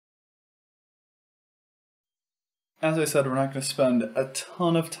as I said, we're not going to spend a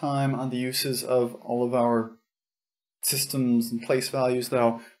ton of time on the uses of all of our systems and place values,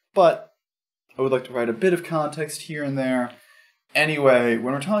 though, but I would like to provide a bit of context here and there. Anyway,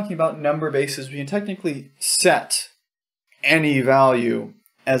 when we're talking about number bases, we can technically set any value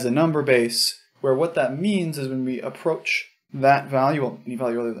as a number base, where what that means is when we approach that value, well, any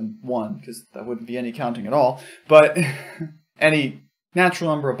value other than 1, because that wouldn't be any counting at all, but any natural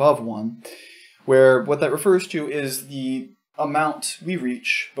number above 1, where what that refers to is the amount we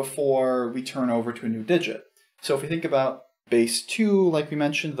reach before we turn over to a new digit. So if we think about base 2, like we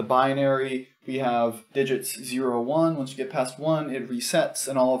mentioned, the binary, we have digits 0, 1. Once you get past 1, it resets,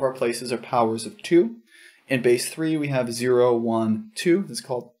 and all of our places are powers of 2. In base 3, we have 0, 1, 2. This is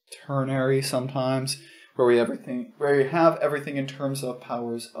called ternary sometimes, where we have everything in terms of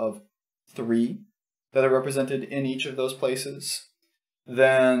powers of 3 that are represented in each of those places.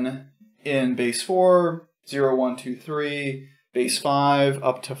 Then in base 4, 0, 1, 2, 3, base 5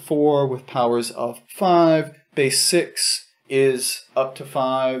 up to 4 with powers of 5, base 6 is up to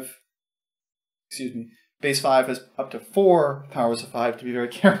 5, base 5 is up to 4 powers of 5, to be very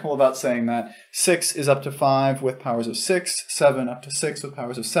careful about saying that. 6 is up to 5 with powers of 6, 7 up to 6 with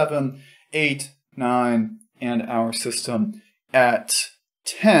powers of 7, 8, 9, and our system at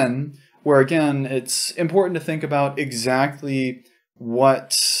 10, where again, it's important to think about exactly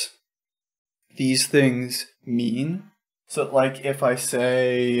what these things mean. So like if I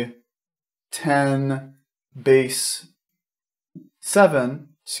say 10 base 7,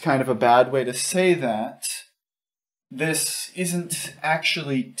 it's kind of a bad way to say that. This isn't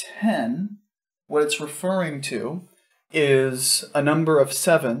actually 10. What it's referring to is a number of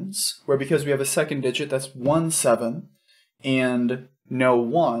 7s, where because we have a second digit, that's 1 7, and no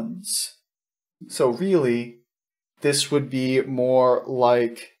 1s. So really, this would be more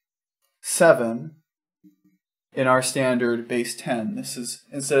like 7 in our standard base 10. This is,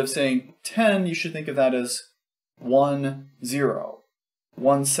 instead of saying 10, you should think of that as 1 0.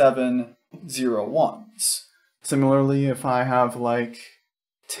 1 7 0 1s. Similarly, if I have like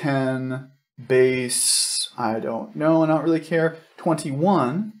 10 base, I don't know, I don't really care,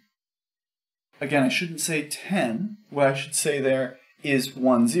 21, again, I shouldn't say 10. What I should say there is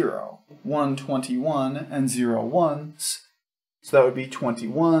 1 0. 1 21 and 0 1s. So that would be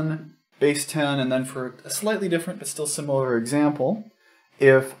 21 base 10, and then for a slightly different but still similar example,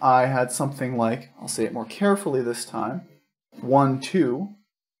 if I had something like, I'll say it more carefully this time, 1 2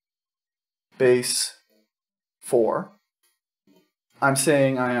 base 4, I'm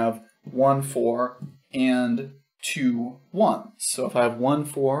saying I have 1 4 and 2 1s. So if I have 1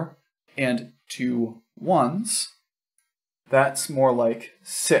 4 and 2 1s, that's more like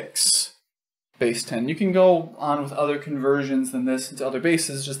 6 base 10. You can go on with other conversions than this into other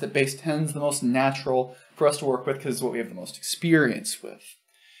bases, just that base 10 is the most natural for us to work with because it's what we have the most experience with.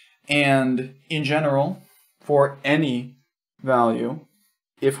 And in general, for any value,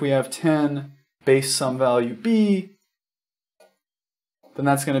 if we have 10 base some value b, then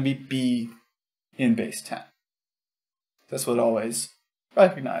that's going to be b in base 10. That's what it always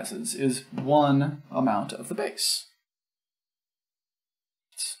recognizes, is one amount of the base.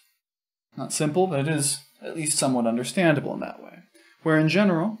 It's not simple, but it is at least somewhat understandable in that way. Where in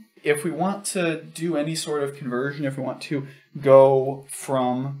general, if we want to do any sort of conversion, if we want to go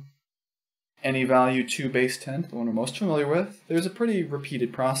from any value to base 10, the one we're most familiar with, there's a pretty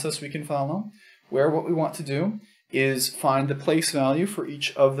repeated process we can follow, where what we want to do is find the place value for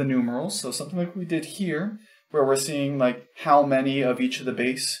each of the numerals. So something like we did here, where we're seeing like how many of each of the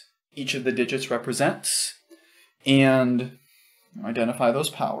base each of the digits represents, and identify those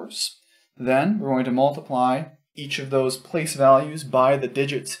powers. Then we're going to multiply each of those place values by the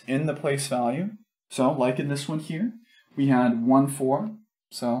digits in the place value. So like in this one here, we had 1 4,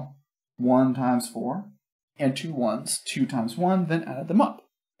 so 1 times 4, and 2 1s, 2 times 1, then added them up.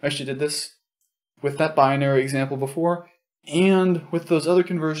 I actually did this with that binary example before, and with those other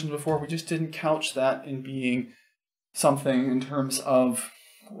conversions before, we just didn't couch that in being something in terms of,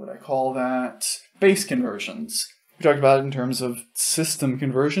 what would I call that, base conversions. We talked about it in terms of system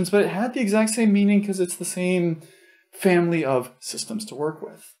conversions, but it had the exact same meaning because it's the same family of systems to work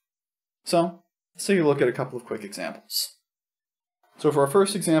with. So, let's take a look at a couple of quick examples. So for our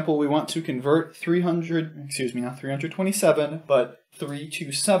first example, we want to convert not 327, but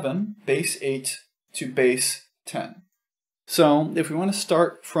 327, base 8 to base 10. So if we want to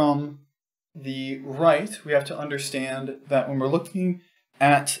start from the right, we have to understand that when we're looking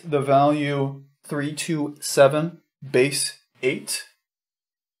at the value 327 base 8,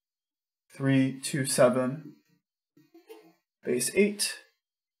 327 base 8,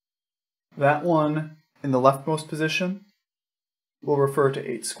 that one in the leftmost position will refer to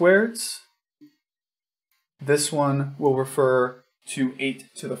 8 squareds. This one will refer to 8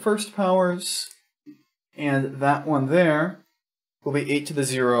 to the first powers. And that one there will be 8 to the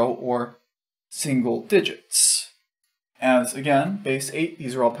 0, or single digits. As, again, base 8,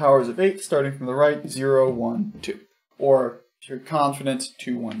 these are all powers of 8, starting from the right, 0, 1, 2. Or, if you're confident,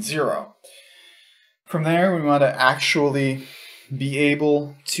 2, 1, 0. From there, we want to actually be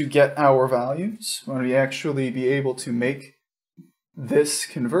able to get our values. We want to actually be able to make this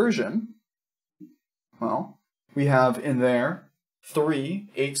conversion. Well, we have in there 3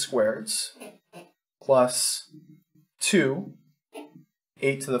 8 squareds plus 2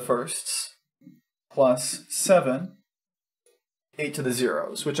 8 to the firsts plus 7 8 to the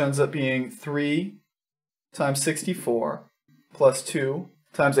zeros, which ends up being 3 times 64 plus 2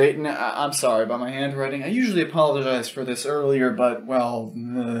 times 8. And I'm sorry about my handwriting. I usually apologize for this earlier, but, well,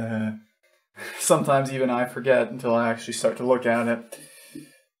 sometimes even I forget until I actually start to look at it.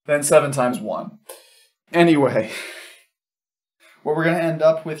 Then 7 times 1. Anyway, what we're going to end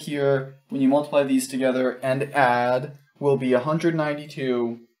up with here, when you multiply these together and add, will be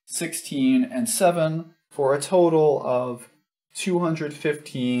 192, 16, and 7, for a total of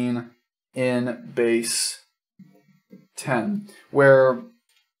 215 in base 10, where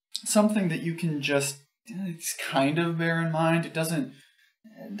something that you can just kind of bear in mind, it doesn't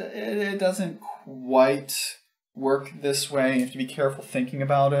quite work this way, you have to be careful thinking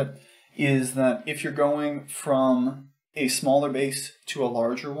about it, is that if you're going from a smaller base to a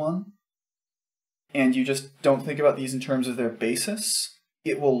larger one, and you just don't think about these in terms of their basis,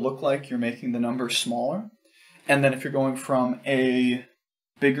 it will look like you're making the number smaller. And then if you're going from a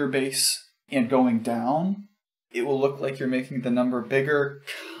bigger base and going down, it will look like you're making the number bigger,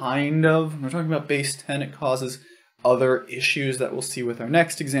 kind of. When we're talking about base 10, it causes other issues that we'll see with our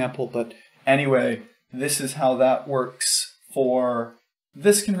next example. But anyway, this is how that works for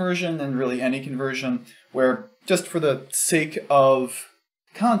this conversion and really any conversion, where just for the sake of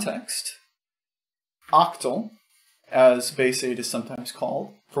context, octal, as base 8 is sometimes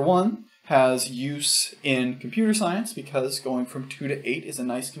called, for one, has use in computer science because going from 2 to 8 is a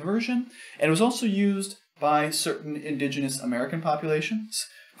nice conversion, and it was also used by certain indigenous American populations.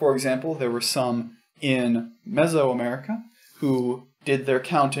 For example, there were some in Mesoamerica who did their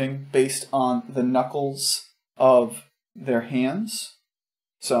counting based on the knuckles of their hands.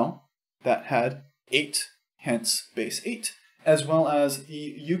 So that had 8, hence base 8, as well as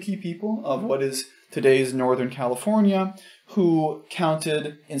the Yuki people of what is today's Northern California, who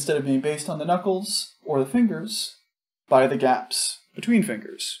counted, instead of being based on the knuckles or the fingers, by the gaps between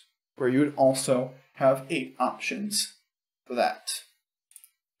fingers, where you would also have 8 options for that.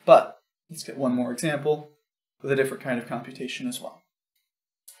 But let's get one more example with a different kind of computation as well.